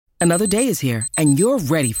Another day is here, and you're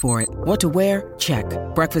ready for it. What to wear? Check.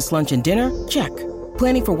 Breakfast, lunch, and dinner? Check.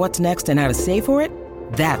 Planning for what's next and how to save for it?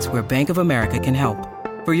 That's where Bank of America can help.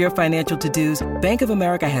 For your financial to-dos, Bank of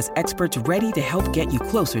America has experts ready to help get you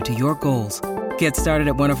closer to your goals. Get started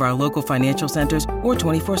at one of our local financial centers or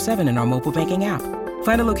 24/7 in our mobile banking app.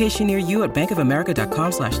 Find a location near you at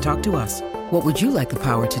bankofamerica.com/talktous. What would you like the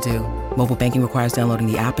power to do? Mobile banking requires downloading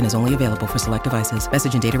the app and is only available for select devices.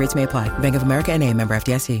 Message and data rates may apply. Bank of America N.A., member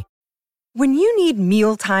FDIC. When you need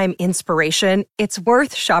mealtime inspiration, it's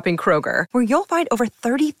worth shopping Kroger, where you'll find over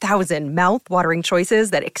 30,000 mouth-watering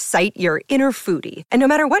choices that excite your inner foodie. And no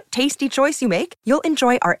matter what tasty choice you make, you'll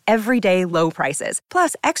enjoy our everyday low prices,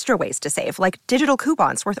 plus extra ways to save, like digital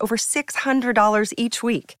coupons worth over $600 each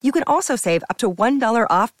week. You can also save up to $1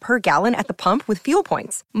 off per gallon at the pump with fuel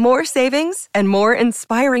points. More savings and more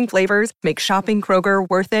inspiring flavors make shopping Kroger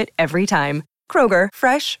worth it every time. Kroger,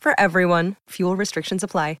 fresh for everyone. Fuel restrictions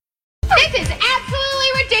apply. This is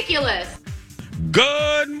absolutely ridiculous.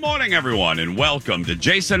 Good morning, everyone, and welcome to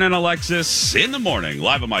Jason and Alexis in the Morning,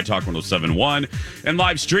 live on My Talk 1071 and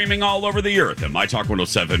live streaming all over the earth at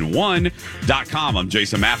MyTalk1071.com. I'm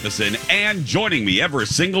Jason Matheson, and joining me every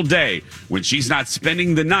single day when she's not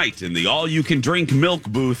spending the night in the all-you-can-drink milk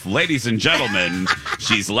booth, ladies and gentlemen,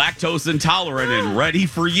 she's lactose intolerant and ready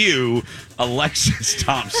for you, Alexis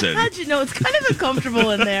Thompson. How'd you know? It's kind of uncomfortable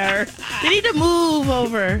in there. They need to move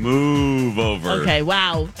over. Move over. Okay,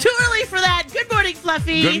 wow. Too early for that. Good morning,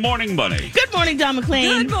 Fluffy. Good morning, Bunny. Good morning, Don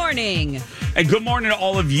McLean. Good morning. And good morning to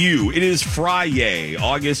all of you. It is Friday,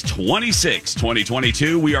 August 26,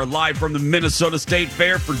 2022. We are live from the Minnesota State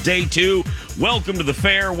Fair for day 2. Welcome to the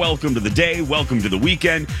fair. Welcome to the day. Welcome to the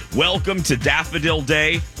weekend. Welcome to Daffodil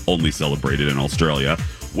Day, only celebrated in Australia.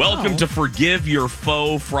 Welcome to Forgive Your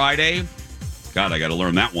Foe Friday. God, I got to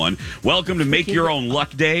learn that one. Welcome to Make Your Own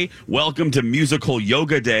Luck Day. Welcome to Musical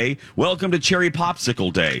Yoga Day. Welcome to Cherry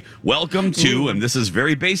Popsicle Day. Welcome to, and this is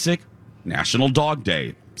very basic, National Dog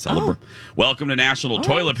Day. Welcome to National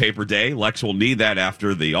Toilet Paper Day. Lex will need that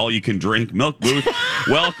after the all-you-can-drink milk booth.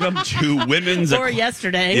 Welcome to Women's... Or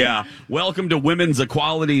yesterday. Yeah. Welcome to Women's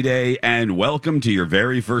Equality Day, and welcome to your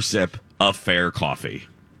very first sip of fair coffee.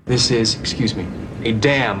 This is, excuse me, a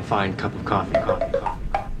damn fine cup of coffee.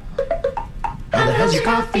 How the hell's your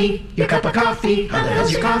coffee? Your cup of coffee? How the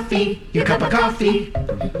hell's your coffee? Your cup of coffee?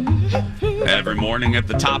 Every morning at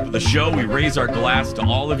the top of the show, we raise our glass to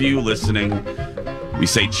all of you listening. We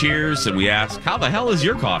say cheers and we ask, how the hell is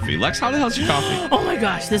your coffee? Lex, how the hell's your coffee? Oh my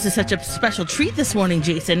gosh, this is such a special treat this morning,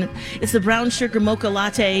 Jason. It's the brown sugar mocha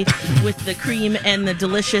latte with the cream and the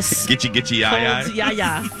delicious... Gitchy,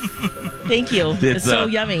 yeah. Thank you. It's so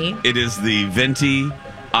yummy. It is the venti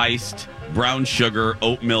iced brown sugar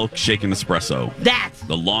oat milk shaken espresso. That's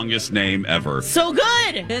the longest name ever. So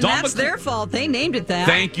good. And that's their fault. They named it that.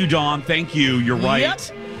 Thank you, Dawn. Thank you. You're right. Yep.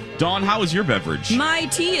 Dawn, how is your beverage? My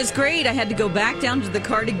tea is great. I had to go back down to the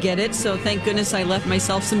car to get it, so thank goodness I left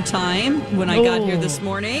myself some time when I got here this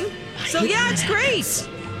morning. So yeah, it's great.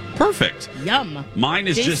 Perfect. Yum. Mine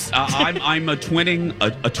is just I'm a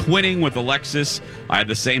twinning with Alexis. I had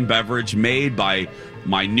the same beverage made by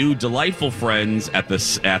my new delightful friends at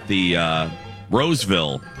the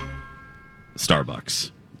Roseville Starbucks.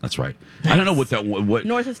 That's right. Nice. I don't know what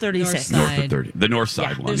north of 36. North of 30. The north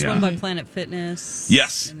side one. There's yeah. one by Planet Fitness.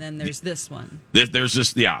 Yes. And then there's this one. There's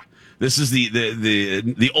just This is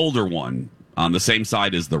the older one on the same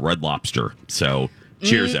side as the Red Lobster. So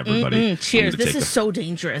cheers, everybody. Cheers. This is so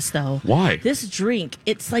dangerous, though. Why? This drink,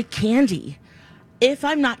 it's like candy. If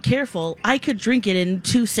I'm not careful, I could drink it in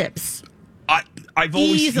 2 sips. I've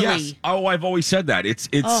always easily. Yes. Oh, I've always said that. It's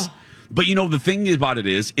But you know the thing about it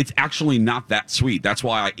is it's actually not that sweet. That's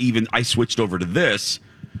why I switched over to this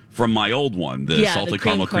from my old one, the salted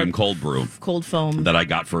caramel cream cold brew. Cold foam. That I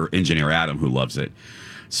got for Engineer Adam, who loves it.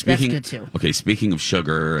 That's good too. Okay, speaking of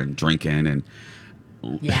sugar and drinking and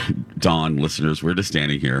Dawn, listeners, we're just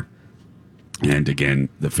standing here. And again,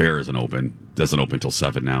 the fair doesn't open until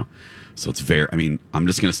 7 now. So it's I'm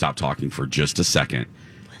just going to stop talking for just a second.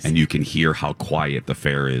 And you can hear how quiet the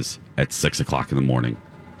fair is at 6 o'clock in the morning.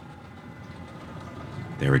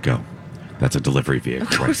 There we go. That's a delivery vehicle.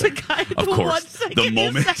 Of course, right there. Of course. The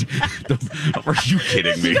moment. Are you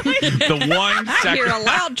kidding me? The 1 second. I hear a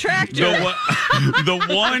loud tractor. The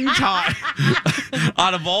one time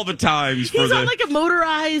out of all the times He's on like a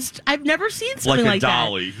motorized. I've never seen something like a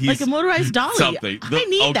dolly. That. Like a motorized dolly. Something. I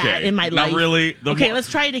need that in my life. Not really. Okay, let's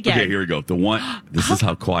try it again. Okay, here we go. This is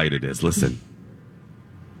how quiet it is. Listen.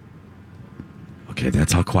 Okay,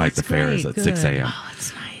 that's how quiet the fair is at 6 a.m. Oh,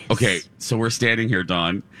 that's nice. Okay, so we're standing here,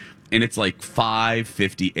 Dawn, and it's like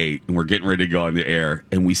 5:58, and we're getting ready to go on the air,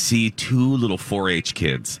 and we see 2 little 4-H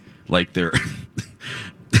kids like they're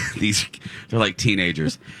they're like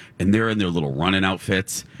teenagers, and they're in their little running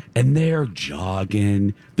outfits. And they're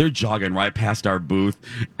jogging right past our booth.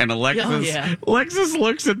 And Alexis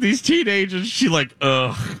looks at these teenagers. She like,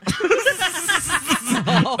 ugh.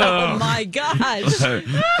 Oh my gosh.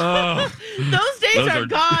 Those days are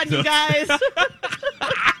gone, you guys.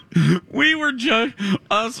 We were just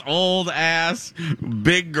us old ass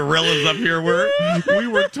big gorillas up here. We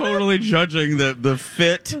were totally judging the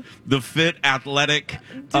fit athletic,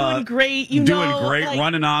 doing great, like,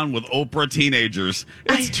 running on with Oprah teenagers.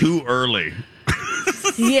 It's too early.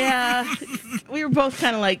 Yeah, we were both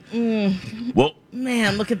kind of like, well,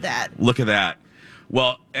 man, look at that. Look at that.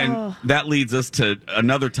 Well, and that leads us to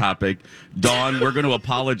another topic. Dawn, we're going to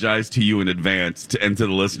apologize to you in advance and to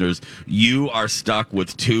the listeners. You are stuck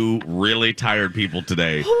with two really tired people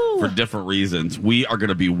today for different reasons. We are going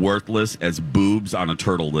to be worthless as boobs on a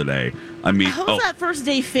turtle today. I mean, how's that first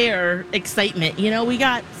day fair excitement? You know, we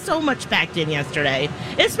got so much packed in yesterday,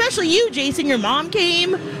 especially you, Jason. Your mom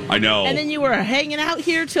came. I know. And then you were hanging out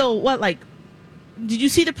here till what, like, did you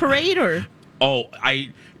see the parade or? Oh,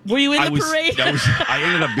 were you in the parade? I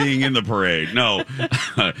ended up being in the parade. No,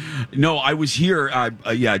 no, I was here.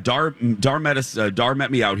 Dar met us. Dar met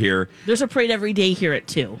me out here. There's a parade every day here at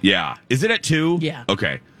 2. Yeah, is it at 2? Yeah.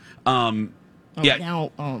 Okay. Dar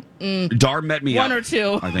met me 1 or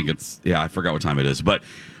 2. I think it's I forgot what time it is, but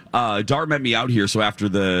Dar met me out here. So after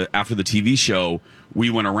the TV show, we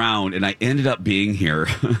went around, and I ended up being here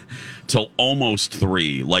till almost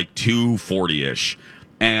 3, like 2:40ish.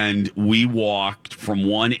 And we walked from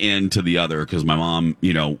one end to the other because my mom,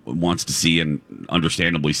 wants to see and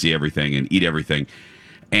understandably see everything and eat everything.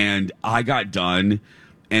 And I got done.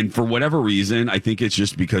 And for whatever reason, I think it's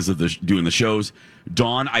just because of doing the shows.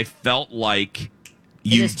 Dawn, I felt like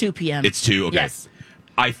it is 2 p.m. It's 2. Okay. Yes.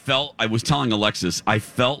 I was telling Alexis, I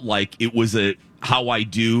felt like it was how I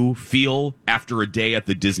do feel after a day at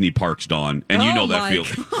the Disney parks, Dawn. And you know that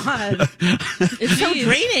feeling. God. It's so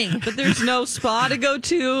draining. But there's no spa to go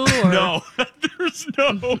to? Or? No.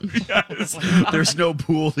 There's no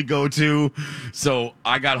pool to go to. So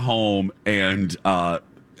I got home, and by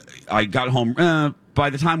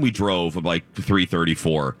the time we drove, like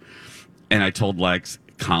 3:34, and I told Lex,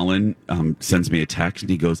 Colin sends me a text, and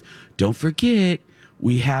he goes, don't forget,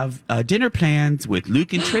 we have dinner plans with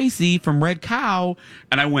Luke and Tracy from Red Cow.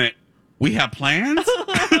 And I went, we have plans?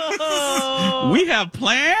 We have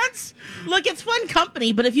plans? Look, it's fun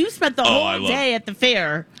company, but if you spent the whole day at the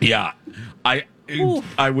fair. Yeah. I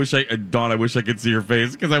wish I could see your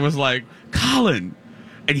face, because I was like, Colin.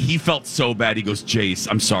 And he felt so bad. He goes, Jace,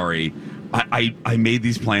 I'm sorry. I made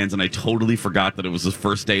these plans, and I totally forgot that it was the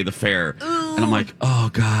first day of the fair. Ooh. And I'm like, oh,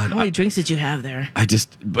 God. How many drinks did you have there?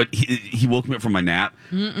 But he woke me up from my nap.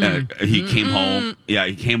 He came home. Yeah,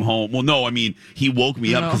 he came home. Well, no, I mean, he woke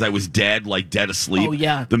me up because I was dead asleep. Oh,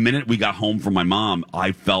 yeah. The minute we got home from my mom,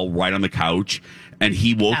 I fell right on the couch, and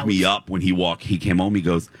he woke me up when he came home. He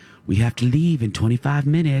goes, we have to leave in 25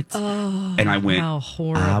 minutes. Oh, and I went, how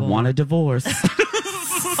horrible. I want a divorce.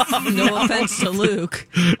 No offense to Luke.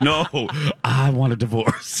 No, I want a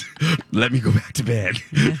divorce. Let me go back to bed.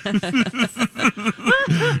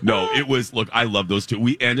 No, it was, look, I love those two.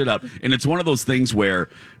 We ended up, and it's one of those things where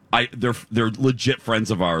they're legit friends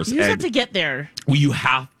of ours. You just have to get there. Well, you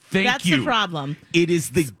have. That's the problem. It is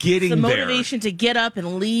the getting there. The there. motivation to get up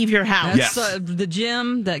and leave your house. That's the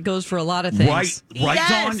gym that goes for a lot of things. Right, yes.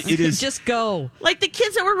 Dawn? It is. Just go. Like the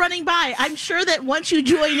kids that were running by. I'm sure that once you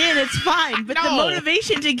join in, it's fine. But the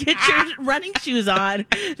motivation to get your running shoes on,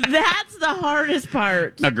 that's the hardest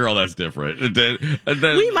part. Now, girl, that's different.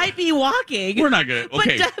 We might be walking. We're not going to.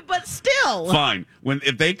 Okay. But still. Fine.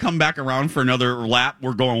 If they come back around for another lap,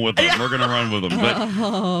 we're going with them. We're going to run with them.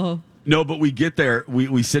 But, no, but we get there.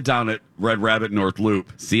 We sit down at Red Rabbit North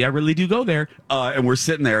Loop. See, I really do go there. And we're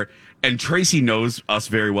sitting there. And Tracy knows us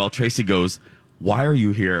very well. Tracy goes, why are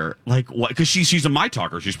you here? Like, what? Because she's a My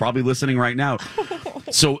Talker. She's probably listening right now.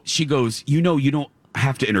 So she goes, you don't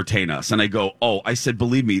have to entertain us. And I go, I said,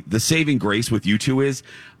 believe me, the saving grace with you two is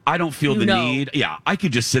I don't feel the need. Yeah, I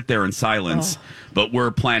could just sit there in silence. But we're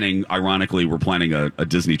planning a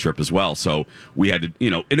Disney trip as well. So we had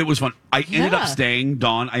to, and it was fun. I ended up staying,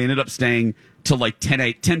 Dawn. I ended up staying till like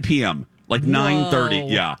 10 p.m., like 9:30.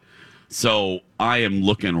 Yeah. So I am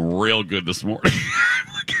looking real good this morning.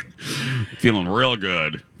 Feeling real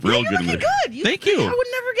good. Real good. Looking good. Thank you. I would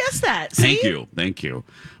never guess that. See? Thank you.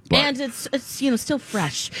 But, and it's still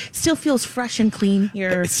fresh. Still feels fresh and clean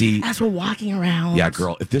here. See, as we're walking around. Yeah,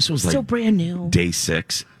 girl. If this was still brand new, day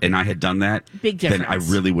 6, and I had done that, big difference. Then I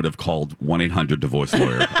really would have called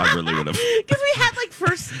 1-800-DIVORCE-LAWYER. I really would have. Because we had like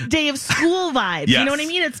first first day of school vibes. Yes. You know what I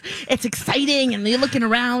mean? It's exciting, and you're looking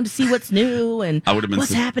around to see what's new and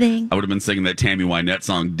what's happening. I would have been singing that Tammy Wynette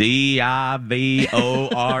song, DIVORCE.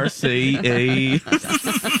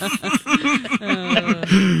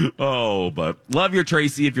 Oh, but love your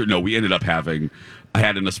Tracy. We ended up I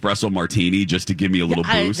had an espresso martini just to give me a little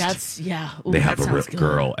boost. Ooh, they have a real good.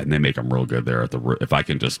 girl, and they make them real good there at the. If I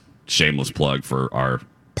can just shameless plug for our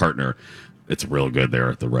partner, it's real good there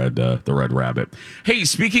at the Red Rabbit. Hey,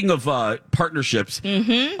 speaking of partnerships,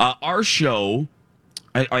 our show.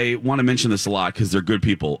 I want to mention this a lot because they're good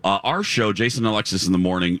people. Our show, Jason and Alexis in the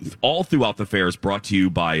Morning, all throughout the fair is brought to you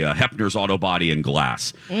by Hepner's Auto Body and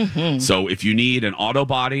Glass. So if you need an auto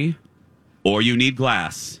body or you need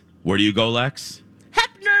glass, where do you go, Lex?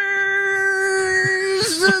 Hepner's.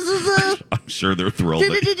 I'm sure they're thrilled.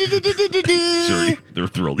 They're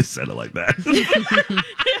thrilled he said it like that.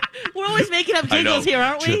 We're always making up jingles here,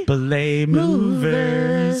 aren't we? AAA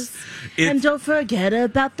Movers. And don't forget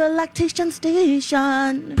about the lactation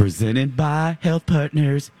station. Presented by Health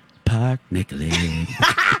Partners, Park Nicollet.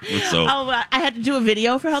 I had to do a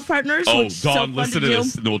video for Health Partners. Oh, which is so Dawn, fun listen to to do.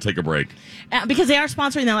 this, and then we'll take a break. Because they are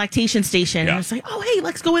sponsoring the lactation station. Yeah. And it's like, oh, hey,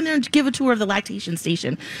 let's go in there and give a tour of the lactation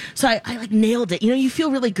station. So I nailed it. You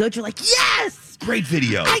feel really good. You're like, yes! Great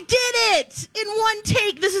video. I did it in one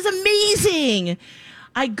take. This is amazing.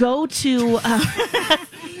 I go to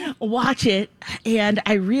watch it, and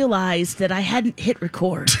I realized that I hadn't hit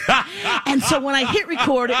record. And so when I hit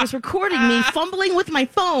record, it was recording me fumbling with my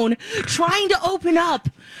phone, trying to open up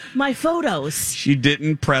my photos. She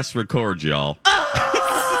didn't press record, y'all.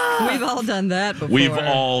 We've all done that before. We've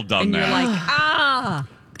all done and that. You're like,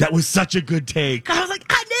 That was such a good take. I was like,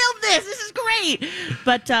 I nailed this. This is great.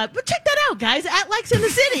 But check that out, guys, at Lex in the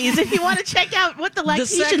Cities. If you want to check out what the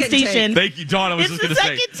lactation second station. Thank you, Dawn. I was just going to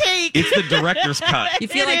say. It's the second take. It's the director's cut. You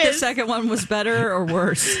feel It like the is. second one was better or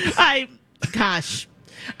worse? I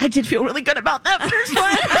did feel really good about that first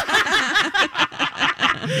one.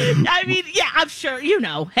 I mean, yeah, I'm sure,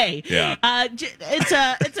 hey. Yeah.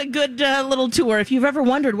 It's a good little tour. If you've ever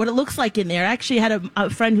wondered what it looks like in there, I actually had a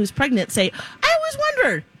friend who's pregnant say, I always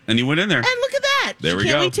wondered. And you went in there. And look at that. There we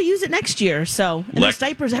Can't go. wait to use it next year. So, and there's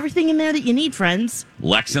diapers, everything in there that you need, friends.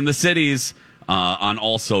 Lex in the Cities on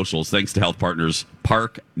all socials, thanks to Health Partners,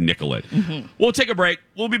 Park Nicollet. We'll take a break.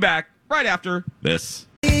 We'll be back right after this.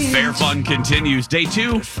 Fair Fun continues. Day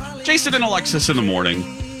 2, Jason and Alexis in the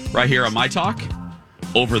Morning, right here on My Talk.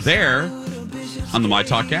 Over there on the My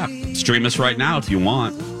Talk app. Stream us right now if you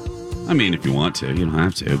want. I mean, if you want to. You don't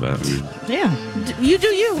have to, but I mean, Yeah. You do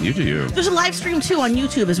you. You do you. There's a live stream, too, on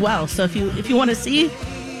YouTube as well. So if you want to see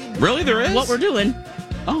Really, there is? what we're doing.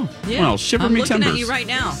 Oh, Yeah. well, shiver I'm me looking timbers. at you right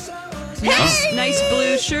now. Hey! Nice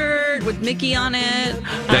blue shirt with Mickey on it.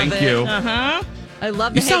 Thank Love it. you. Uh-huh. I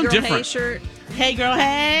love the You Hey sound Girl Hey different. shirt. Hey, girl,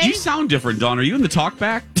 hey. You sound different, Dawn. Are you in the talk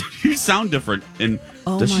back? You sound different. And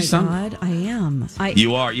Oh does my she sound? God, I am.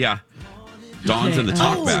 You are, yeah. Dawn's in the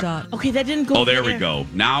talk back. Stop. Okay, that didn't go Oh, there over we there. go.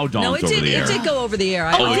 Now Dawn's No, over the air. it did go over the air.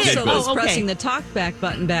 I Oh, it also did go. was Oh, okay. pressing the talk back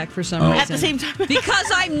button back for some Oh. reason. At the same time. Because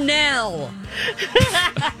I'm Nell.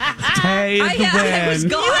 Hey, I was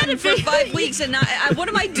gone for 5 weeks, and what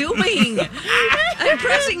am I doing? I'm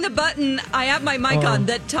pressing the button. I have my mic on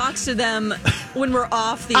that talks to them when we're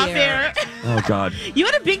off the Off air. air. Oh, God. You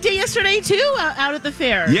had a big day yesterday, too, out at the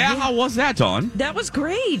fair. Yeah, how was that, Dawn? That was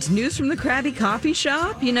great. News from the Krabby Coffee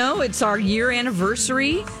Shop. It's our year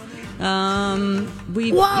anniversary. Whoa,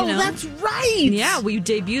 that's right. Yeah, we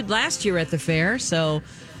debuted last year at the fair, so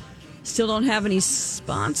still don't have any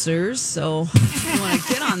sponsors. So if you want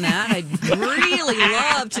to get on that, I'd really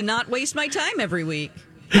love to not waste my time every week.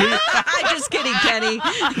 I'm just kidding, Kenny.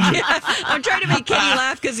 I'm trying to make Kenny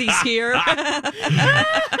laugh because he's here.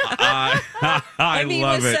 I mean,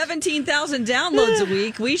 love with it. 17,000 downloads a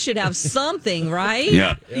week, we should have something, right?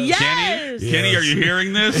 Yeah. Yes. Kenny, are you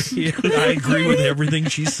hearing this? I agree with everything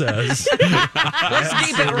she says. Let's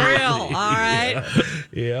keep it real, all right?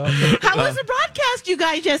 Yeah. How was the broadcast, you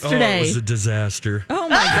guys, Oh, yesterday? it was a disaster. Oh,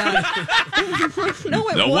 my God. No,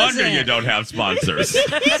 it No wasn't. wonder you don't have sponsors.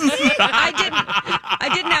 I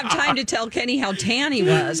didn't have time to tell Kenny how tan he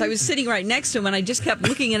was. I was sitting right next to him, and I just kept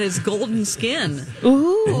looking at his golden skin.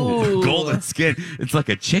 Ooh. Golden skin. It's like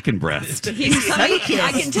a chicken breast. He's coming.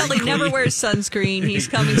 I can tell he never wears sunscreen. He's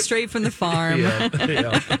coming straight from the farm. Yeah.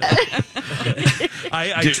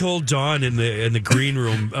 I told Dawn in the green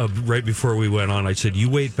room right before we went on. I said, "You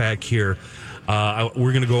wait back here.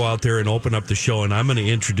 we're going to go out there and open up the show, and I'm going to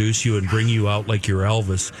introduce you and bring you out like you're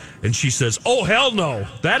Elvis. And she says, oh, hell no.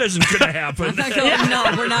 That isn't going to happen. I go,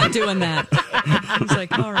 no, we're not doing that. I was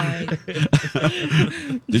like, all right.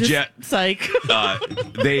 Psych.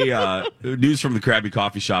 News from the Krabby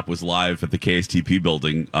Coffee Shop was live at the KSTP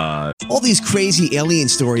building. All these crazy alien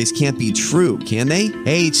stories can't be true, can they?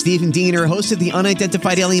 Hey, it's Stephen Diener, host of the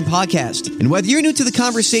Unidentified Alien Podcast. And whether you're new to the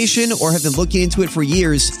conversation or have been looking into it for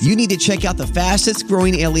years, you need to check out the fastest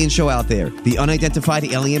growing alien show out there, the Unidentified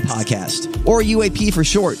Alien Podcast, or UAP for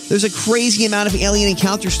short. There's a crazy amount of alien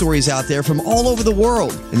encounter stories out there from all over the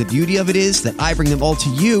world. And the beauty of it is that I bring them all to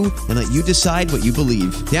you and let you decide what you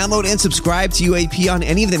believe. Download and subscribe to UAP on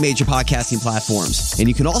any of the major podcasting platforms. And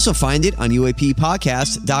you can also find it on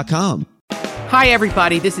UAPpodcast.com. Hi,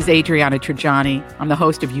 everybody. This is Adriana Trajani. I'm the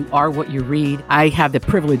host of You Are What You Read. I have the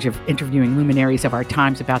privilege of interviewing luminaries of our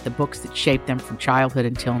times about the books that shaped them from childhood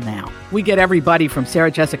until now. We get everybody from Sarah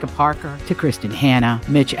Jessica Parker to Kristen Hanna,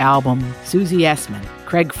 Mitch Albom, Susie Essman,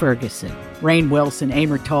 Craig Ferguson, Rainn Wilson,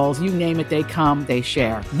 Amor Tolls, you name it, they come, they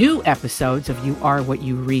share. New episodes of You Are What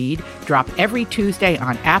You Read drop every Tuesday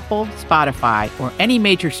on Apple, Spotify, or any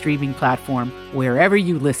major streaming platform wherever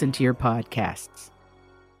you listen to your podcasts.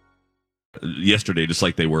 Yesterday, just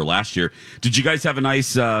like they were last year. Did you guys have a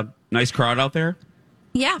nice crowd out there?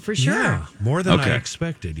 Yeah, for sure. Yeah, more than I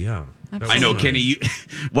expected, yeah. I know, Kenny.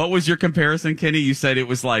 What was your comparison, Kenny? You said it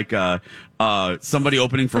was like somebody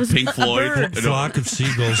opening for Pink Floyd. A flock of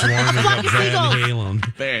seagulls warming up Van Halen.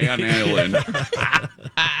 Van Halen.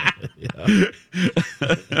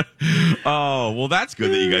 Oh, well, that's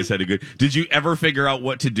good that you guys had a good... Did you ever figure out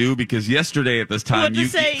what to do? Because yesterday at this time,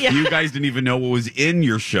 you guys didn't even know what was in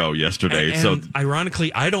your show yesterday. And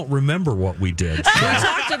ironically, I don't remember what we did. So. We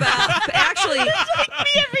talked about... Actually...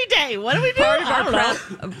 me every day. What do we do?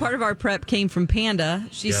 Part of our prep came from Panda.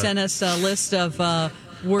 She sent us a list of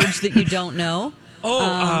words that you don't know.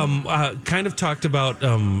 Kind of talked about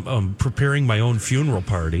preparing my own funeral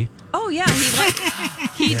party. Oh, yeah.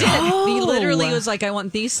 He did. He literally was like, I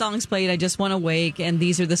want these songs played. I just want to wake, and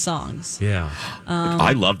these are the songs. Yeah.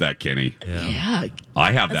 I love that, Kenny. Yeah.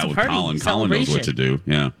 I have that with Colin. Colin knows what to do.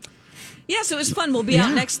 Yeah. Yeah, so it was fun. We'll be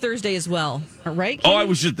out next Thursday as well. All right, Kenny? Oh, I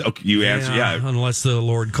was just... Okay, you answered, Unless the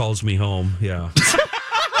Lord calls me home, yeah.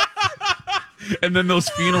 And then those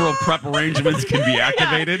funeral prep arrangements can be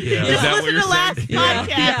activated? Yeah. Is that what you're saying?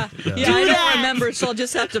 Yeah, I don't remember, so I'll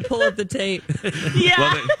just have to pull up the tape.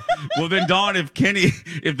 Yeah. Well, then, Dawn, if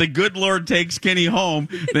the good Lord takes Kenny home,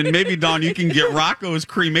 then maybe, Dawn, you can get Rocco's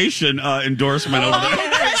cremation endorsement over there.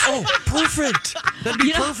 Oh, perfect. That'd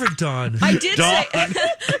be perfect, Dawn. I did say...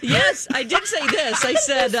 Yes, I did say this. I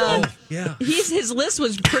said... his list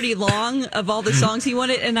was pretty long of all the songs he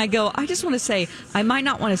wanted, and I go, I just want to say, I might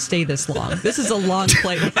not want to stay this long. This is a long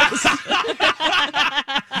playlist.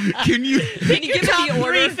 Can you give me the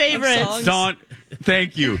order? 3 favorites. Of songs? Dawn,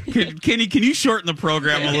 thank you. Kenny, can you shorten the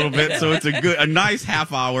program a little bit so it's a nice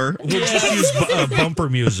half hour? We'll just use bumper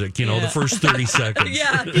music, the first 30 seconds.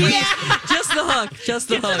 Yeah. Just the hook. Just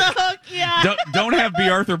the hook. Yeah. Don't have B.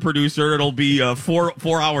 Arthur producer. It'll be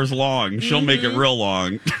 4 hours long. She'll make it real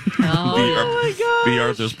long. Oh my gosh. B.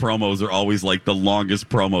 Arthur's promos are always like the longest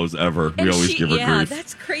promos ever. We always give her grief. Yeah,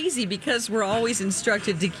 that's crazy because we're always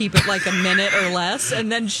instructed to keep it like a minute or less,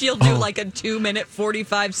 and then she'll do like a 2-minute,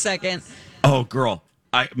 45-second. Oh, girl.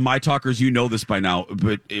 My talkers, you know this by now,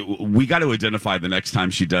 but we got to identify the next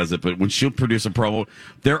time she does it. But when she'll produce a promo,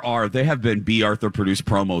 there have been B. Arthur produced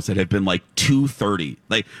promos that have been like 2:30.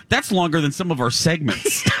 Like that's longer than some of our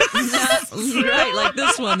segments. Right, like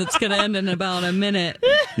this one that's going to end in about a minute.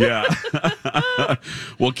 Yeah.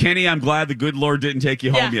 Well, Kenny, I'm glad the good Lord didn't take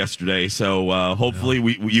you home yesterday. So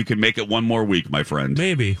hopefully you can make it one more week, my friend.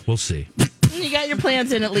 Maybe. We'll see. You got your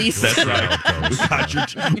plans in at least. That's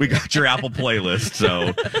right. We got your Apple playlist.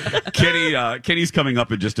 So, Kenny's coming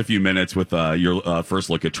up in just a few minutes with your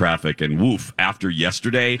first look at traffic. And woof, after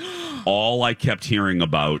yesterday, all I kept hearing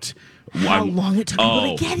about how long it took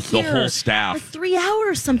people to get here. The whole staff. Like 3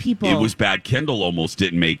 hours, some people. It was bad. Kendall almost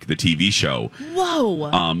didn't make the TV show.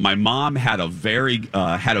 Whoa. My mom had a very,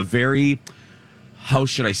 how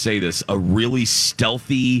should I say this? A really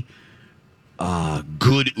stealthy,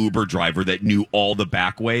 good Uber driver that knew all the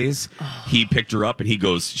back ways. He picked her up and he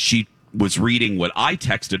goes, she was reading what I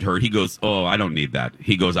texted her. He goes, "Oh, I don't need that."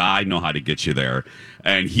 He goes, "I know how to get you there."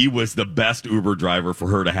 And he was the best Uber driver for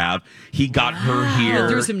her to have. He got her here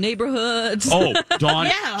through some neighborhoods. Oh, Dawn.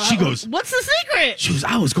 Yeah. She goes, "What's the secret?" She goes,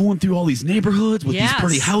 "I was going through all these neighborhoods with these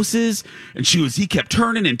pretty houses." And he kept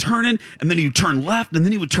turning and turning, and then he would turn left, and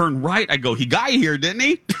then he would turn right. I go, "He got you here, didn't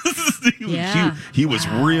he?" He was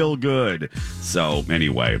real good. So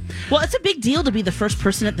anyway. Well, it's a big deal to be the first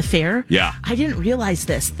person at the fair. Yeah. I didn't realize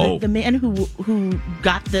this. The man who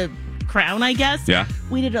got the crown, I guess,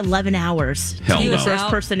 waited 11 hours Hell to be no. the first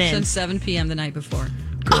person in. Since 7 p.m. the night before.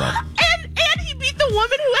 Girl. And he beat the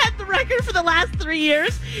woman who had the record for the last 3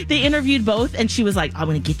 years. They interviewed both, and she was like, "I'm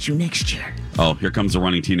going to get you next year." Oh, here comes the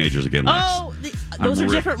running teenagers again, Lex. Oh, those are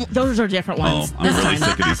different. Those are different ones. Oh, I'm really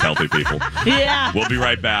sick of these healthy people. Yeah. We'll be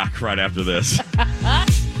right back right after this.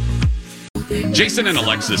 Jason and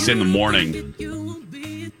Alexis in the morning.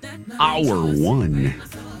 Hour 1.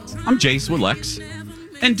 I'm Jace with Lex.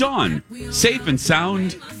 And Dawn, safe and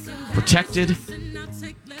sound, protected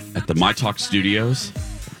at the My Talk studios.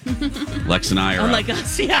 Lex and I are like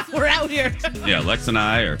us. Yeah, we're out here. Yeah, Lex and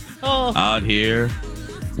I are out here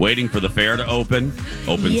waiting for the fair to open.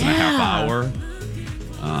 Opens in a half hour.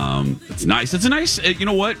 It's nice. It's a nice, you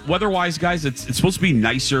know what? Weather-wise, guys, it's supposed to be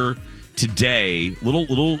nicer today.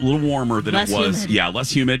 Little warmer than Less it was. humid. Yeah,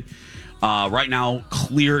 less humid. Right now,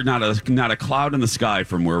 clear, not a cloud in the sky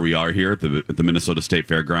from where we are here at the Minnesota State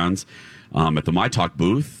Fairgrounds. At the My Talk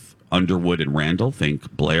booth, Underwood and Randall.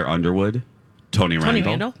 Think Blair Underwood, Tony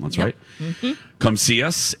Randall. That's right. Mm-hmm. Come see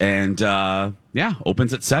us. And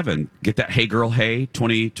opens at 7. Get that Hey Girl Hey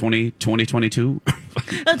 2022.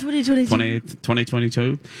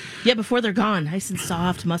 2022. Yeah, before they're gone. Nice and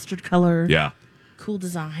soft, mustard color. Yeah. Cool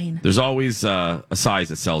design. There's always a size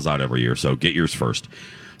that sells out every year, so get yours first.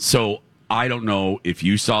 So I don't know if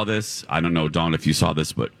you saw this. I don't know, Dawn, if you saw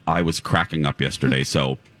this, but I was cracking up yesterday.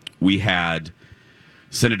 So we had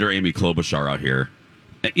Senator Amy Klobuchar out here.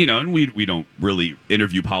 You know, and we don't really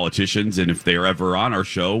interview politicians, and if they're ever on our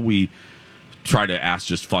show, we try to ask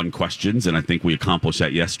just fun questions, and I think we accomplished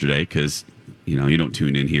that yesterday because, you know, you don't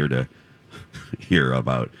tune in here to hear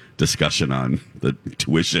about discussion on the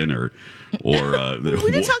tuition or we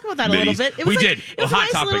did talk about that a little bit. It was did. It was a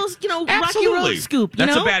nice little, Rocky Road scoop.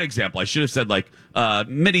 That's a bad example. I should have said like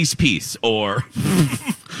Mideast peace or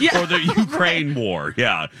or the Ukraine war.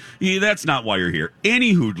 Yeah, that's not why you're here.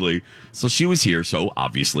 Any hoodly. So she was here. So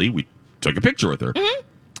obviously we took a picture with her. Mm-hmm.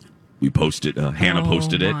 We posted. Hannah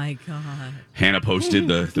posted it. Oh my god. Hannah posted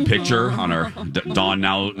the picture on our. Dawn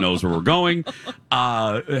now knows where we're going.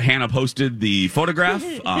 Hannah posted the photograph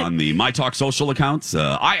on the My Talk social accounts.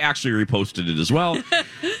 I actually reposted it as well,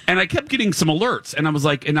 and I kept getting some alerts. And I was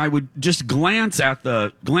like, and I would just glance at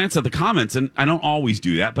the comments, and I don't always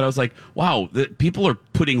do that, but I was like, wow, people are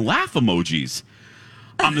putting laugh emojis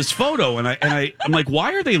on this photo, and I'm like,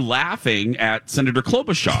 why are they laughing at Senator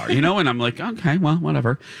Klobuchar? You know, and I'm like, okay, well,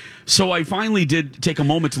 whatever. So I finally did take a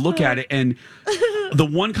moment to look at it, and the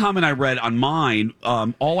one comment I read on mine,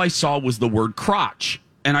 all I saw was the word crotch,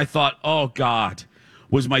 and I thought, oh God,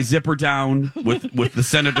 was my zipper down with the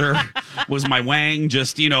senator? Was my wang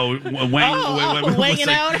just, wanging out?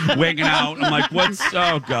 Wanging out. I'm like, what's?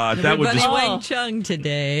 Oh God, that would just Wang Chung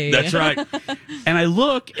today. That's right. And I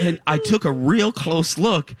look, and I took a real close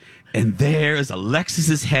look, and there's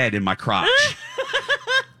Alexis's head in my crotch.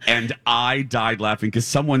 And I died laughing because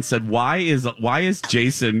someone said, "Why is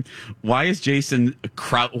Jason?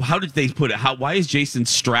 How did they put it? Why is Jason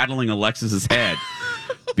straddling Alexis's head?"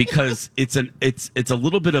 Because it's a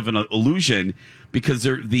little bit of an illusion because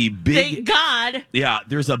they're the big. Thank God. Yeah,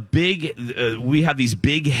 there's a big. We have these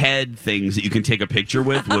big head things that you can take a picture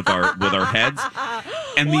with our heads.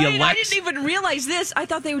 And I didn't even realize this. I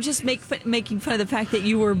thought they were just making fun of the fact that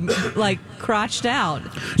you were like crotched out.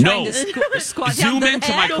 No, squat zoom down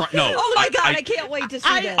into my crotch. No, oh my God, I can't wait to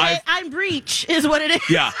see this. I'm breech is what it is.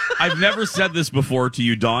 Yeah, I've never said this before to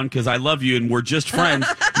you, Dawn, because I love you and we're just friends.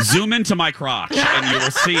 Zoom into my crotch and you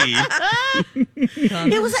will see.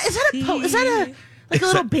 Is that a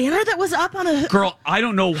little banner that was up on a girl? I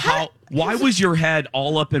don't know why was your head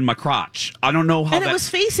all up in my crotch? I don't know how. And it was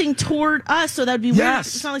facing toward us, so that would be weird.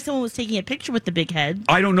 Yes. It's not like someone was taking a picture with the big head.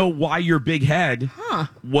 I don't know why your big head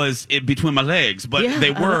was in between my legs, but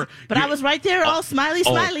they were. But I was right there, all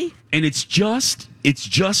smiley. And it's just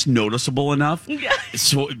noticeable enough.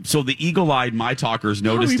 So the eagle-eyed My Talkers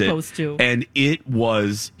noticed it, and it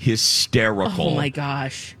was hysterical. Oh my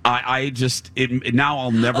gosh! I just now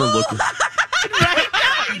I'll never look.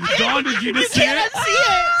 Dawn, did you just see it? See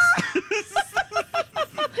it.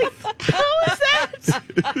 How was that?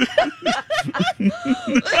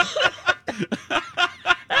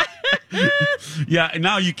 Yeah, and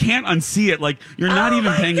now you can't unsee it. Like, you're not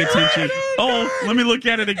even paying attention. Oh, let me look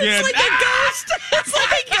at it again. It's like a ghost. It's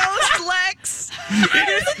like a ghost, Lex. How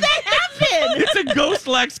does that happen? It's a ghost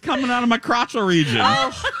Lex coming out of my crotchal region.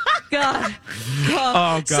 Oh, God.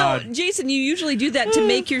 Oh, God. So, Jason, you usually do that to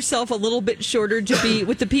make yourself a little bit shorter to be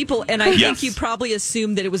with the people, and I think you probably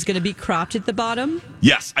assumed that it was going to be cropped at the bottom.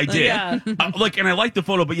 Yes, I did. Yeah. And I like the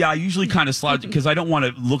photo, but I usually kind of slouch because I don't want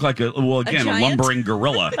to look like a lumbering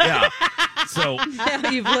gorilla. Yeah. So now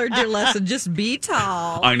you've learned your lesson. Just be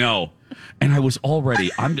tall. I know. And I was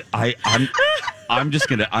already. I'm just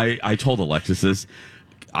gonna. I told Alexis this.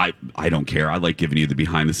 I don't care. I like giving you the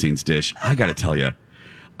behind the scenes dish. I got to tell you.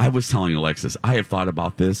 I was telling Alexis, I have thought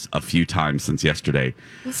about this a few times since yesterday.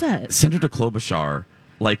 What's that? Senator Klobuchar,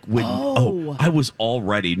 I was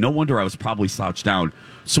already, no wonder I was probably slouched down.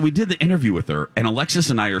 So we did the interview with her, and Alexis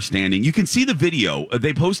and I are standing. You can see the video.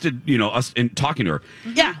 They posted, us and talking to her.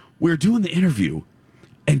 Yeah. We were doing the interview,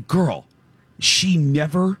 and girl, she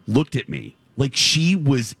never looked at me. Like, she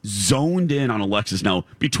was zoned in on Alexis. Now,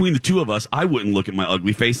 between the two of us, I wouldn't look at my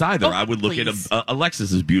ugly face either. I would look at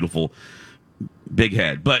Alexis's beautiful big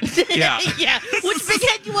head. But, yeah. Yeah. Which big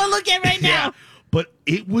head you want to look at right now? Yeah. But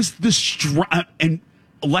it was and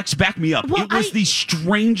Lex, back me up. Well, it was the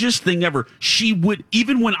strangest thing ever. She would,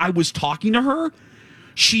 even when I was talking to her,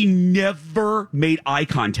 she never made eye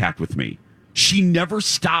contact with me. She never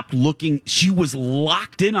stopped looking. She was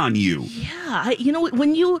locked in on you. Yeah.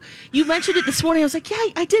 When you mentioned it this morning, I was like, yeah,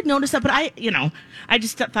 I did notice that. But I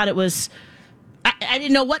just thought it was, I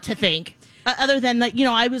didn't know what to think. Other than that,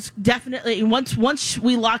 I was definitely, once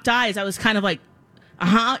we locked eyes, I was kind of like,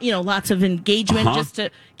 lots of engagement just to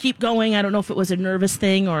keep going. I don't know if it was a nervous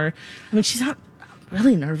thing or, she's not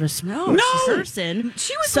really nervous. No. Person.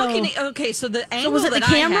 She was looking at, okay, so the angle was it that the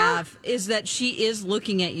camera? I have is that she is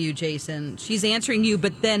looking at you, Jason. She's answering you,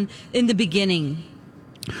 but then in the beginning.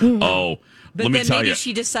 Oh, but let me then tell maybe you.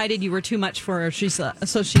 she decided you were too much for her. So she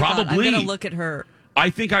Probably. thought, I'm going to look at her. I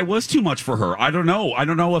think I was too much for her. I don't know. I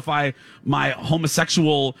don't know if my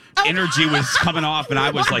homosexual energy was coming off, and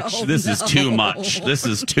I was like, this is too much. This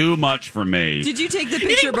is too much for me. Did you take the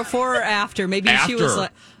picture before or after? Maybe she was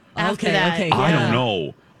like, okay. Yeah. I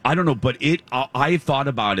don't know, but I thought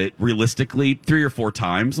about it realistically 3 or 4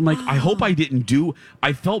 times. I'm like, I hope I didn't do.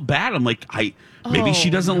 I felt bad. I'm like, maybe she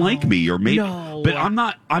doesn't like me, or maybe. No. But I'm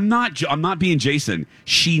not being Jason.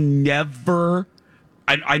 She never.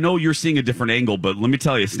 I know you're seeing a different angle, but let me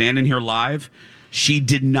tell you, standing here live, she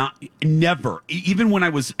did never. Even when I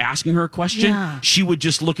was asking her a question, she would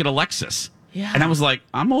just look at Alexis, and I was like,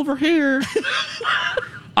 I'm over here.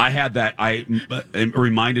 I had that. It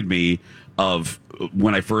reminded me of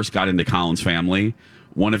when I first got into Colin's family.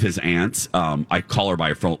 One of his aunts, I call her by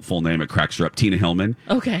her full name, it cracks her up, Tina Hillman.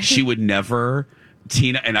 Okay. She would never,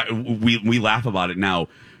 Tina, and we laugh about it now.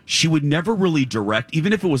 She would never really direct,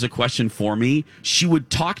 even if it was a question for me, she would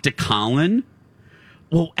talk to Colin.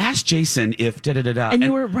 Well, ask Jason if da-da-da-da. And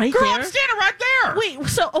you were right girl, there? I'm standing right there.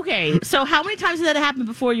 Wait, so how many times did that happen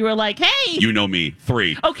before you were like, hey? You know me,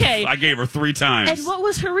 3. Okay. I gave her 3 times. And what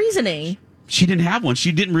was her reasoning? She didn't have one.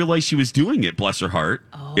 She didn't realize she was doing it, bless her heart.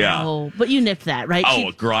 Oh, yeah. But you nipped that, right?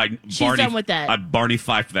 Girl, she's done with that. I Barney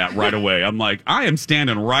Fifed that right away. I'm like, I am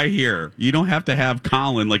standing right here. You don't have to have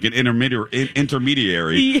Colin like an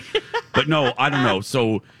intermediary. Yeah. But no, I don't know.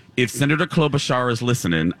 So if Senator Klobuchar is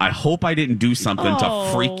listening, I hope I didn't do something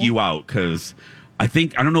to freak you out, because I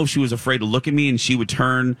don't know if she was afraid to look at me and she would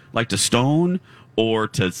turn like to stone or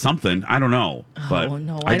to something. I don't know. But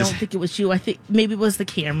no, I don't think it was you. I think maybe it was the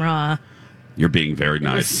camera. You're being very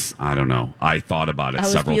nice. I don't know. I thought about it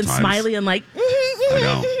several times. I was being smiley and like, I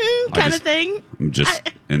know. kind of thing. I'm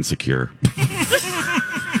just insecure.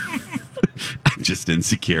 I'm just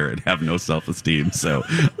insecure and have no self-esteem. So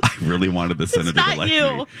I really wanted the senator to like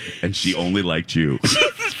me. And she only liked you.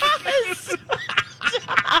 Stop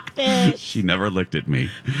it. She never looked at me.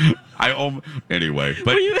 Anyway.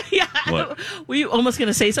 But were you almost going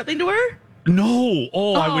to say something to her? No.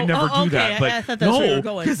 I would never do that. But I thought that's where you were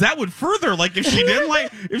going. Because that would further, like, if she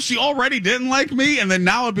didn't if she already didn't like me, and then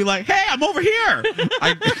now I'd be like, hey, I'm over here.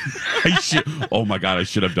 Oh my God, I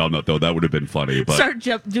should have done that though. That would have been funny. But start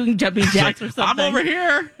doing jumping jacks or something. I'm over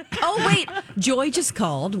here. Oh wait, Joy just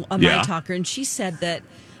called my talker, and she said that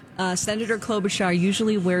Senator Klobuchar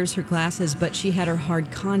usually wears her glasses, but she had her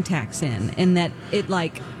hard contacts in, and that it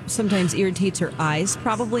like sometimes irritates her eyes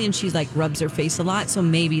probably, and she like rubs her face a lot, so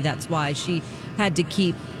maybe that's why she had to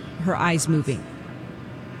keep her eyes moving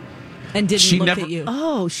and didn't look at you.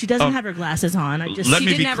 Oh, she doesn't have her glasses on. She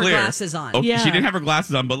didn't have her glasses on. Okay, she didn't have her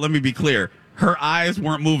glasses on, but let me be clear. Her eyes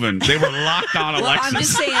weren't moving. They were locked on Well, Alexis. I'm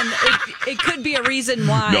just saying it could be a reason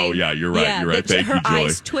why. No, yeah, you're right. You're right. Thank her you, Joy.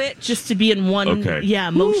 eyes twitch Just to be in one,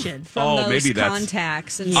 motion. from those maybe that's.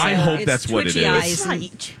 contacts. And I so hope it's that's what it twitchy is. eyes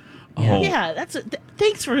and- Oh. Yeah, that's.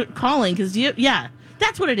 Thanks for calling because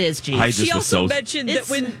that's what it is, G. I just She was also so. mentioned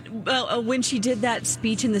that when she did that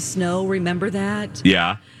speech in the snow, remember that?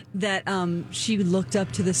 Yeah. That she looked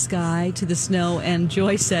up to the sky, to the snow, and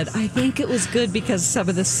Joy said, I think it was good because some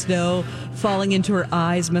of the snow falling into her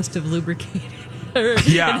eyes must have lubricated her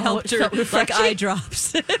Yeah. and helped her like eye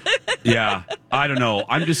drops. Yeah. I don't know.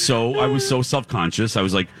 I was so self-conscious. I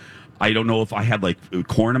was like, I don't know if I had like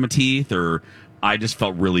corn in my teeth or I just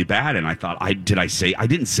felt really bad. And I thought, I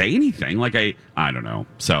didn't say anything. Like I don't know.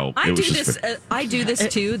 So I do this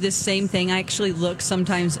too, this same thing. I actually look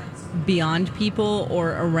sometimes beyond people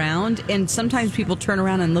or around, and sometimes people turn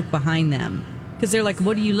around and look behind them because they're like,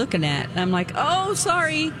 what are you looking at? And I'm like, oh,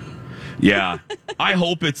 sorry. Yeah. I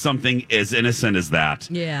hope it's something as innocent as that.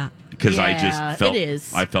 Yeah. Because I just felt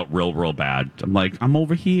I felt real bad. I'm like, I'm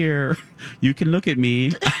over here. You can look at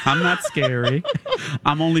me. I'm not scary.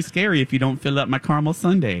 I'm only scary if you don't fill up my caramel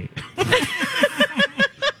sundae.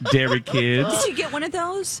 Dairy kids. Did you get one of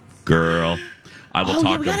those? Girl. I will talk.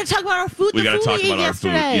 Yeah, we got to talk about our food. We got to talk about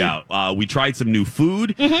yesterday. our food. Yeah, we tried some new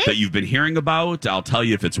food that you've been hearing about. I'll tell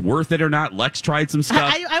you if it's worth it or not. Lex tried some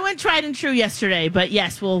stuff. I went tried and true yesterday, but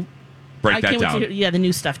yes, we'll break that down. The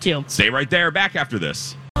new stuff too. Stay right there. Back after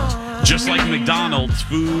this. Just like McDonald's,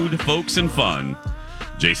 food, folks, and fun.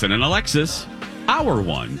 Jason and Alexis, Hour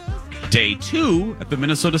 1, Day 2 at the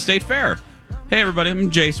Minnesota State Fair. Hey, everybody, I'm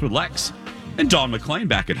Jace with Lex and Dawn McClain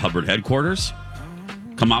back at Hubbard headquarters.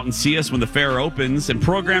 Come out and see us when the fair opens. And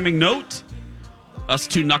programming note, us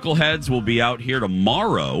two knuckleheads will be out here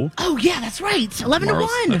tomorrow. Oh, yeah, that's right. 11 to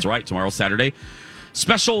 1. That's right. Tomorrow, Saturday.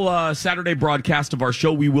 Special Saturday broadcast of our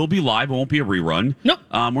show. We will be live. It won't be a rerun. Nope.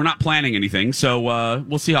 We're not planning anything, so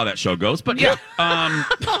we'll see how that show goes. But yeah.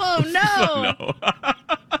 Oh, no.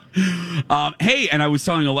 Hey, and I was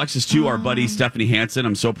telling Alexis, too, our buddy Stephanie Hansen,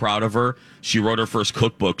 I'm so proud of her. She wrote her first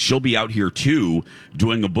cookbook. She'll be out here, too,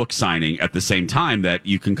 doing a book signing at the same time that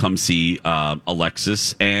you can come see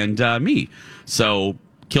Alexis and me. So,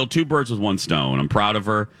 killed two birds with one stone. I'm proud of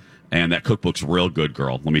her. And that cookbook's real good,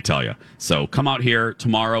 girl, let me tell you. So come out here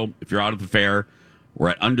tomorrow. If you're out at the fair, we're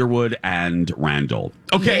at Underwood and Randall.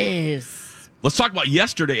 Okay. Yes. Let's talk about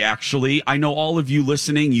yesterday, actually. I know all of you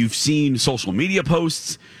listening, you've seen social media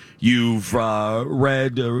posts. You've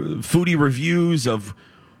read foodie reviews of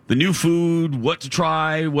the new food, what to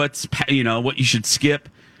try, what you should skip.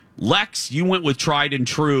 Lex, you went with tried and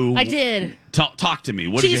true. I did. Talk to me.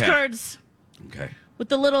 What did you have? Cheese curds. Okay. With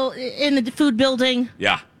the little, in the food building.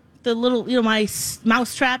 Yeah. The little, my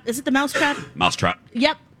mouse trap. Is it the mouse trap? Mouse trap.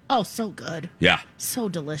 Yep. Oh, so good. Yeah. So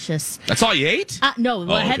delicious. That's all you ate? No,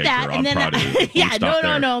 I had that. Girl, and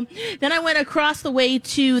then, no. Then I went across the way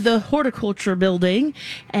to the horticulture building,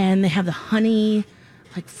 and they have the honey,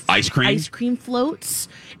 ice cream floats.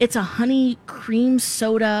 It's a honey cream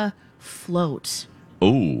soda float.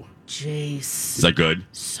 Ooh. Jace. Is that good?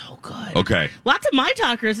 So good. Okay. Lots of my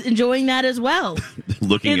talkers enjoying that as well.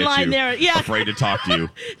 Looking in at line you, there. Yeah. afraid to talk to you.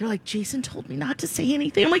 They're like, Jason told me not to say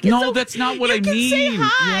anything. I'm like, no, that's not what I mean. Say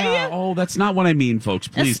hi. Yeah. Oh, that's not what I mean, folks.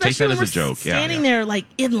 Please take that as a joke. Standing there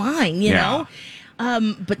in line, you know.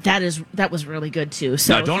 But that was really good too.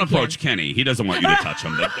 So now, don't approach Kenny. He doesn't want you to touch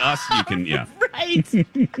him. But us, you can. Yeah. Right.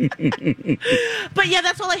 But yeah,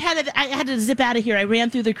 that's all I had. I had to zip out of here. I ran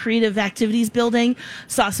through the creative activities building,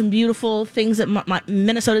 saw some beautiful things that my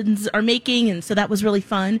Minnesotans are making, and so that was really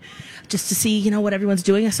fun, just to see what everyone's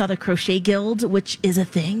doing. I saw the Crochet Guild, which is a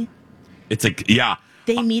thing. It's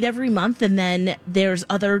They meet every month, and then there's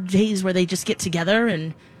other days where they just get together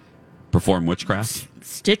and perform witchcraft.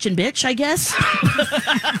 Stitch and bitch, I guess.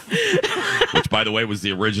 Which, by the way, was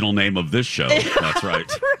the original name of this show. That's right.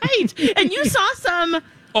 That's right. And you saw some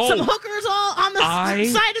hookers all on the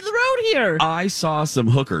side of the road here. I saw some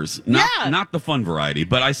hookers. Not the fun variety,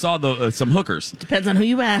 but I saw some hookers. Depends on who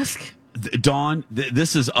you ask. Dawn,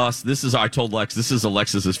 this is us. I told Lex, this is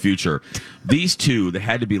Alexis's future. These two, they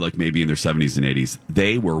had to be maybe in their 70s and 80s.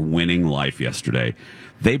 They were winning life yesterday.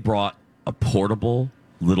 They brought a portable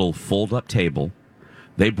little fold-up table.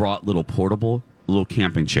 They brought portable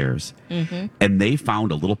camping chairs, and they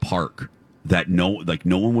found a little park that no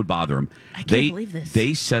one would bother them. I can't believe this.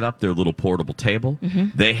 They set up their little portable table.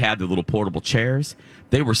 They had their little portable chairs.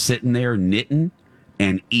 They were sitting there knitting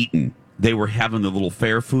and eating. They were having the little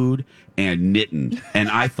fair food and knitting. And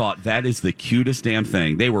I thought, that is the cutest damn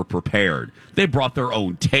thing. They were prepared. They brought their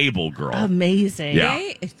own table, girl. Amazing.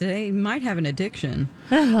 Yeah. They might have an addiction.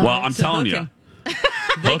 Well, I'm telling you.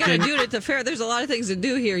 They got to do it at the fair. There's a lot of things to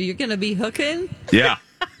do here. You're going to be hooking? Yeah.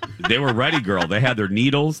 They were ready, girl. They had their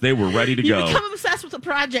needles. They were ready to You go. become obsessed with the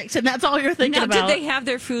projects, and that's all you're thinking Now, about. did they have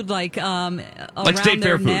their food around state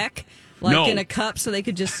their fair food? neck? Like No. in a cup so they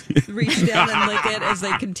could just reach down and lick it as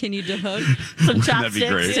they continued to hook? Some That'd be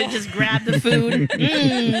chopsticks great. to just grab the food.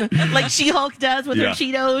 Like She-Hulk does with her Yeah.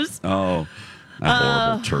 Cheetos. Oh, that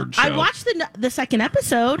horrible turd show. I watched the second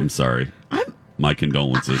episode. I'm sorry. My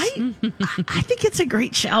condolences. I think it's a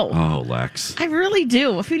great show. Oh, Lex. I really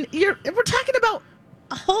do. I mean, we're talking about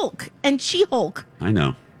Hulk and She-Hulk. I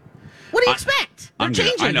know. What do you expect? They're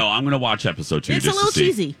changing. I know. I'm going to watch episode 2 It's just a little to see.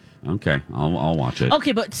 cheesy. Okay, I'll watch it.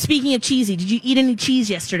 Okay, but speaking of cheesy, did you eat any cheese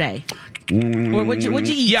yesterday? Or what'd you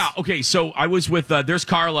eat? Yeah, okay, so I was with, there's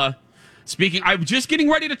Carla. Speaking, I'm just getting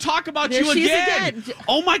ready to talk about There you she is again. again.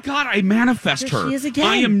 Oh my God, I manifest There her. she is again.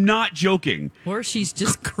 I am not joking. Or she's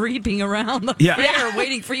just creeping around the Yeah. fair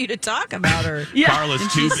waiting for you to talk about her. Carla's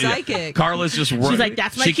And too she's psychic. Carla's just She's like,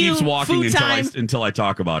 "That's my She keeps cue. walking Food time." until I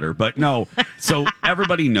talk about her. But no, so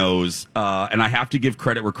everybody knows, and I have to give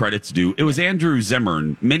credit where credit's due. It was Andrew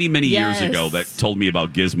Zimmern many years Yes. ago that told me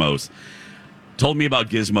about gizmos.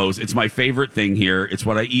 It's my favorite thing here. It's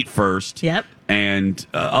what I eat first. Yep. And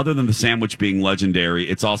other than the sandwich being legendary,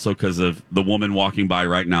 it's also because of the woman walking by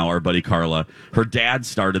right now, our buddy Carla. Her dad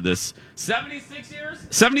started this 76 years?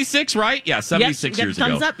 76, right? Yeah, 76 Yes, years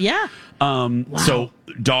thumbs ago. up, yeah. So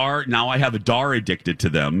Dar, now I have a Dar addicted to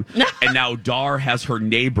them. And now Dar has her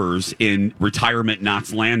neighbors in retirement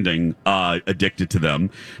Knots Landing addicted to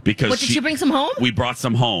them. Because What, did she bring some home? We brought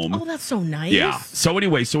some home. Oh, that's so nice. Yeah. So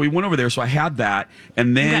anyway, so we went over there. So I had that,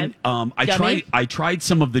 and then Okay. I tried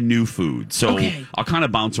some of the new food. So Okay. I'll kind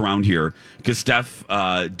of bounce around here because Steph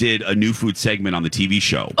did a new food segment on the TV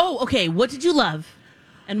show. Oh, okay. What did you love?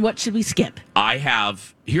 And what should we skip?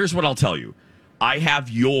 Here's what I'll tell you. I have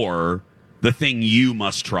the thing you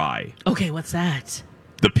must try. Okay, what's that?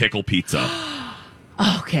 The pickle pizza.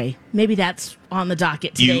 Okay, maybe that's on the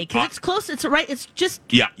docket today because it's close. It's right. It's just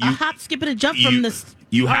a hop, skip, and a jump from this.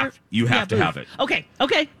 You have to have it. Okay.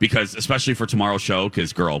 Because especially for tomorrow's show,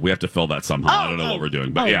 because girl, we have to fill that somehow. I don't know what we're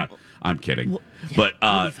doing, but yeah, I'm kidding. But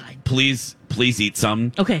please eat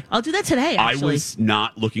some. Okay, I'll do that today. Actually, I was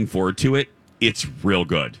not looking forward to it. It's real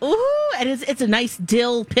good. Ooh, and it's a nice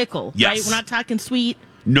dill pickle. Yes. Right? We're not talking sweet.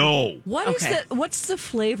 No. What's the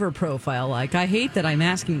flavor profile like? I hate that I'm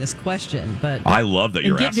asking this question, but I love that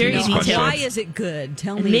you're get asking very this detailed. question. why is it good?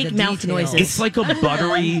 Tell And me make the mouth details. noises. It's like a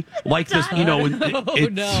buttery, like this, Oh no!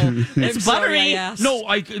 It's I'm sorry buttery. I asked.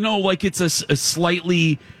 like it's a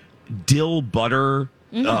slightly dill butter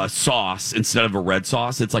sauce instead of a red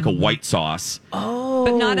sauce. It's like a white sauce. Oh,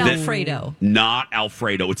 but not Alfredo. Not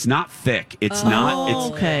Alfredo. It's not thick. It's not.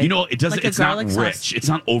 It's okay. You know, it doesn't. Like a it's not garlic rich. sauce. It's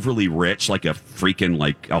not overly rich like a freaking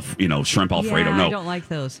shrimp Alfredo. Yeah, No, I don't like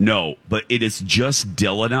those. No, but it is just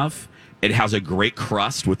dill enough. It has a great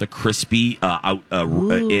crust with a crispy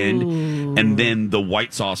end, and then the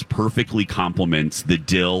white sauce perfectly complements the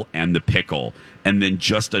dill and the pickle, and then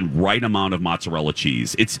just a right amount of mozzarella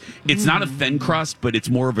cheese. It's not a thin crust, but it's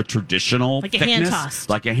more of a traditional Like a thickness, hand-tossed.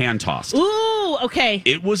 like a hand tossed. Ooh, okay.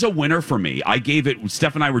 It was a winner for me. I gave it.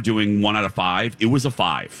 Steph and I were doing 1 out of 5. It was a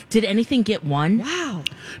 5. Did anything get one? Wow.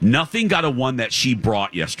 Nothing got a 1 that she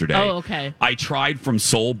brought yesterday. Oh, okay. I tried from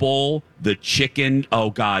Soul Bowl the chicken.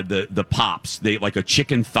 Oh God, the pops. They like a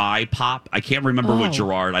chicken thigh pop. I can't remember what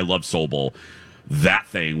Gerard. I love Soul Bowl. That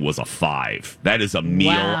thing was a 5. That is a meal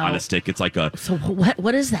Wow. on a stick. It's like a. So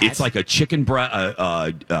what is that? It's like a chicken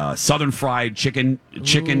southern fried chicken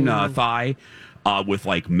thigh. With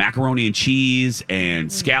like macaroni and cheese and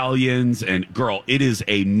scallions, and girl, it is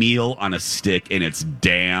a meal on a stick, and it's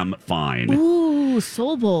damn fine. Ooh,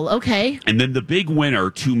 Soul Bowl. Okay. And then the big winner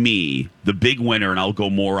to me, and I'll go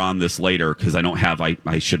more on this later because I don't have. I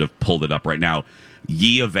should have pulled it up right now.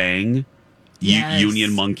 Yia Vang, Yes.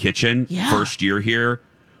 Union Hmong Kitchen, Yeah. first year here,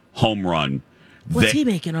 home run. What's he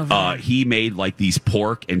making over there? He made like these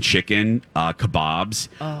pork and chicken kebabs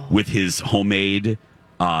with his homemade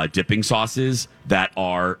dipping sauces that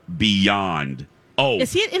are beyond. Oh,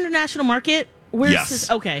 Is he at International Market? Where's yes.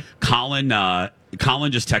 his? Okay. Colin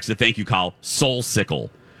just texted. Thank you, Kyle. Soul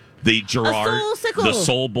Sickle, the Gerard, Soul Sickle. the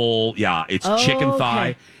Soul Bowl. Yeah, it's chicken okay.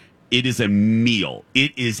 thigh. It is a meal.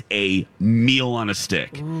 It is a meal on a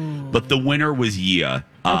stick. But the winner was Yia.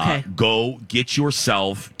 Okay. Go get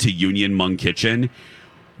yourself to Union Hmong Kitchen.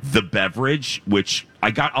 The beverage, which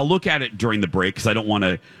I'll look at it during the break because I don't want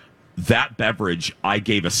to. That beverage, I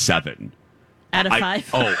gave a 7. Out of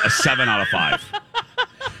 5? A 7 out of 5.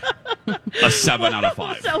 A 7 out of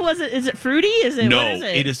 5. So is it fruity? Is it? No, what is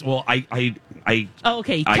it? it is. Well, I Oh,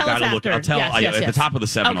 okay. I Tell us gotta look. after. I'll tell Yes, at the top of the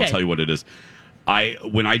 7. Okay. I'll tell you what it is.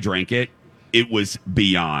 when I drank it, it was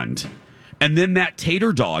beyond. And then that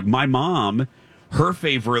tater dog, my mom, her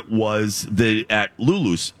favorite was at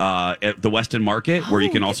Lulu's at the Weston Market, where you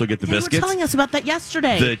can also get the biscuits. You were telling us about that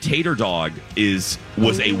yesterday. The tater dog was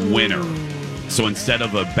a winner. So instead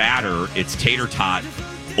of a batter, it's tater tot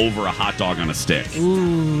over a hot dog on a stick.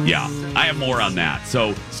 Ooh. Yeah, I have more on that.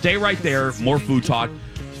 So stay right there. More food talk.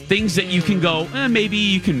 Things that you can go, maybe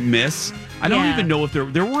you can miss. I don't even know if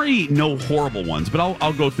there were no horrible ones, but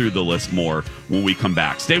I'll go through the list more when we come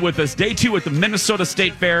back. Stay with us. Day 2 at the Minnesota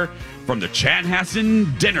State Fair from the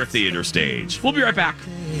Chanhassen Dinner Theater stage. We'll be right back.